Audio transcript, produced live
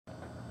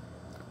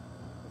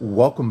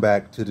Welcome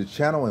back to the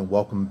channel and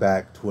welcome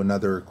back to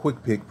another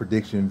quick pick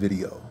prediction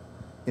video.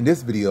 In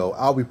this video,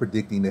 I'll be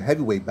predicting the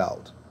heavyweight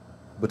bout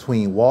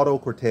between Waldo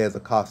Cortes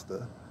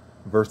Acosta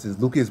versus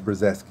Lukasz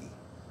Brzeski.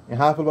 And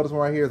how I feel about this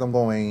one right here is I'm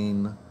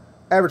going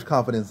average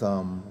confidence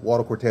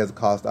Waldo Cortes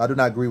Acosta. I do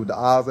not agree with the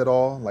odds at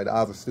all. Like, the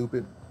odds are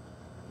stupid.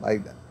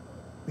 Like,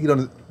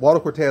 Waldo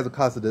Cortes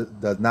Acosta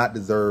does not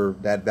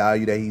deserve that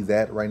value that he's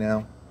at right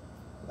now.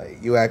 Like,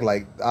 you act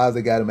like the odds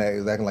they got him at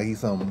is acting like he's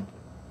some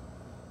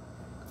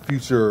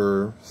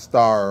future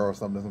star or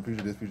something, some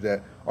future this, future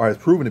that, or has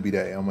proven to be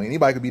that. I mean,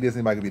 anybody could be this,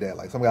 anybody could be that.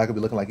 Like, some guy could be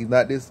looking like he's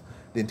not this,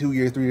 then 2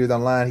 years, 3 years down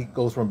the line, he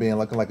goes from being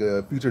looking like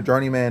a future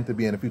journeyman to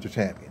being a future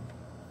champion.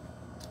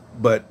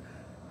 But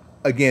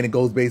again, it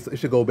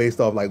should go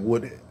based off like,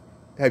 what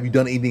have you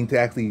done anything to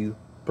actually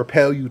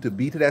propel you to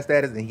be to that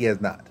status? And he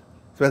has not,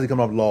 especially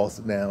coming off loss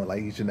now.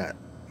 Like, he should not,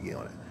 you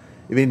know.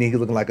 If anything, he's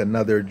looking like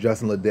another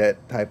Justin Ledet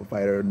type of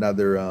fighter,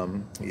 another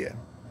yeah.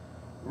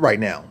 Right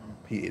now,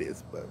 it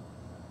is, but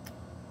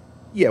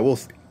yeah,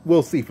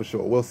 we'll see for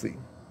sure. We'll see.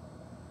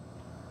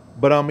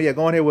 But yeah,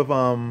 going here with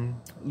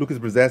Lukasz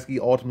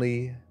Brzeski.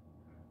 Ultimately,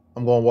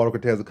 I'm going Waldo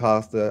Cortes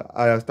Acosta.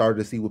 I started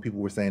to see what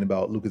people were saying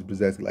about Lukasz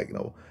Brzeski. Like, you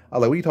know, I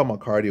was like, what are you talking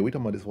about cardio? We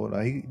talking about this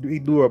one? He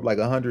blew up like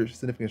 100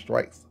 significant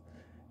strikes.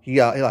 He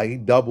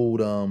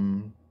doubled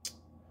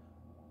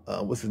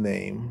what's his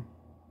name?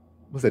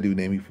 What's that dude's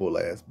name before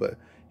last? But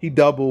he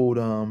doubled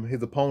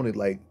his opponent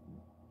like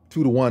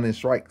 2-1 in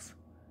strikes,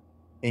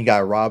 and he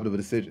got robbed of a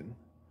decision.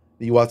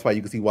 You watch the fight,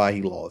 you can see why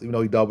he lost. Even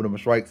though he doubled him in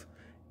strikes,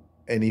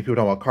 and then people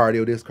talking about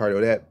cardio this, cardio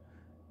that.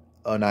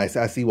 Nice,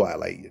 I see why.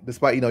 Like,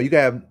 despite, you know, you can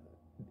have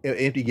an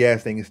empty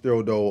gas thing and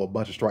still do a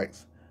bunch of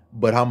strikes.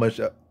 But how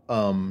much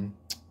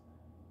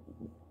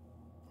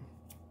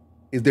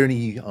is there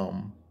any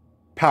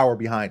power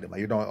behind him? Like,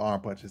 you're doing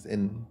arm punches,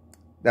 and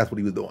that's what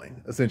he was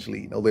doing,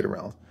 essentially, you know, later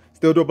rounds.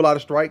 Still drove a lot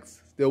of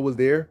strikes, still was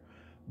there,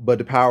 but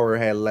the power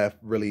had left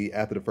really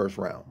after the first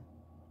round,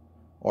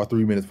 or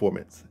 3 minutes, 4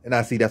 minutes. And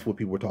I see that's what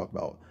people were talking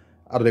about.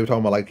 I thought they were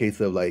talking about like a case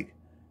of like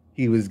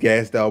he was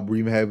gassed out,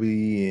 breathing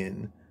heavy,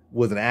 and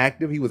wasn't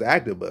active. He was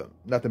active, but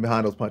nothing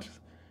behind those punches.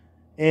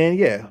 And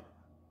yeah,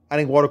 I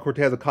think Waldo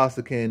Cortes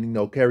Acosta can, you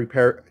know, carry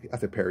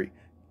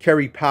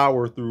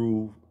power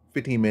through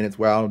 15 minutes,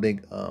 where I don't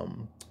think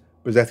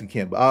Brzeski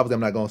can. But obviously, I'm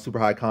not going super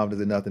high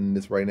confidence in nothing in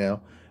this right now,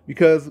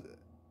 because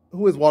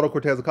who is Waldo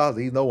Cortes Acosta?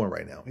 He's no one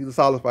right now. He's a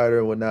solid fighter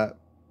and whatnot.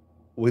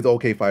 Well, he's an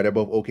okay fighter. They're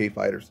both okay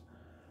fighters.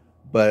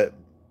 But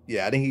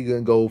yeah, I think he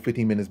can go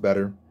 15 minutes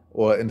better.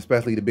 And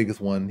especially the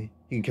biggest one,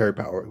 he can carry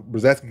power.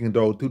 Brzeski can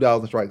throw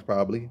 2,000 strikes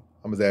probably.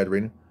 I'm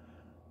exaggerating.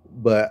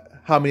 But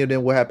how many of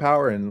them will have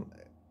power, and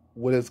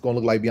what it's going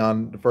to look like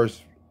beyond the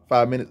first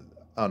 5 minutes?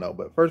 I don't know.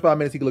 But first 5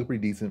 minutes, he can look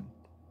pretty decent.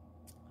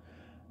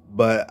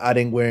 But I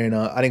think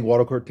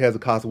Waldo Cortes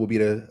Acosta will be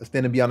to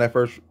extend him beyond that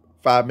first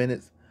 5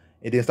 minutes,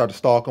 and then start to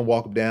stalk him,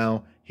 walk him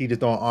down. He just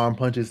throwing arm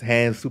punches,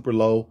 hands super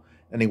low.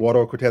 I think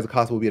Waldo Cortes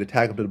Acosta will be able to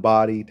attack him to the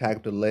body, attack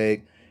him to the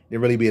leg. Then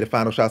really be the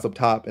final shots up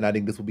top, and I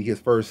think this will be his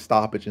first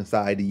stoppage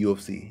inside the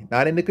UFC.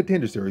 Not in the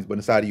Contender Series, but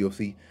inside the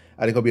UFC.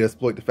 I think he'll be able to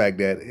exploit the fact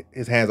that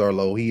his hands are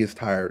low. He is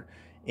tired,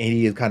 and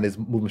he is kind of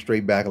moving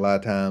straight back a lot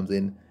of times,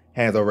 and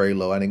hands are very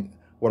low. I think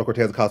Waldo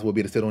Cortes Acosta will be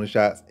able to sit on the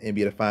shots and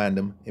be able to find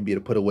them and be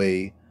able to put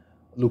away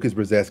Lukasz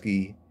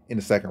Brzeski in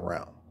the second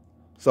round.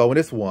 So in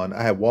this one,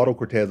 I have Waldo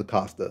Cortes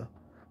Acosta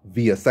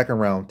via second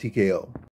round TKO.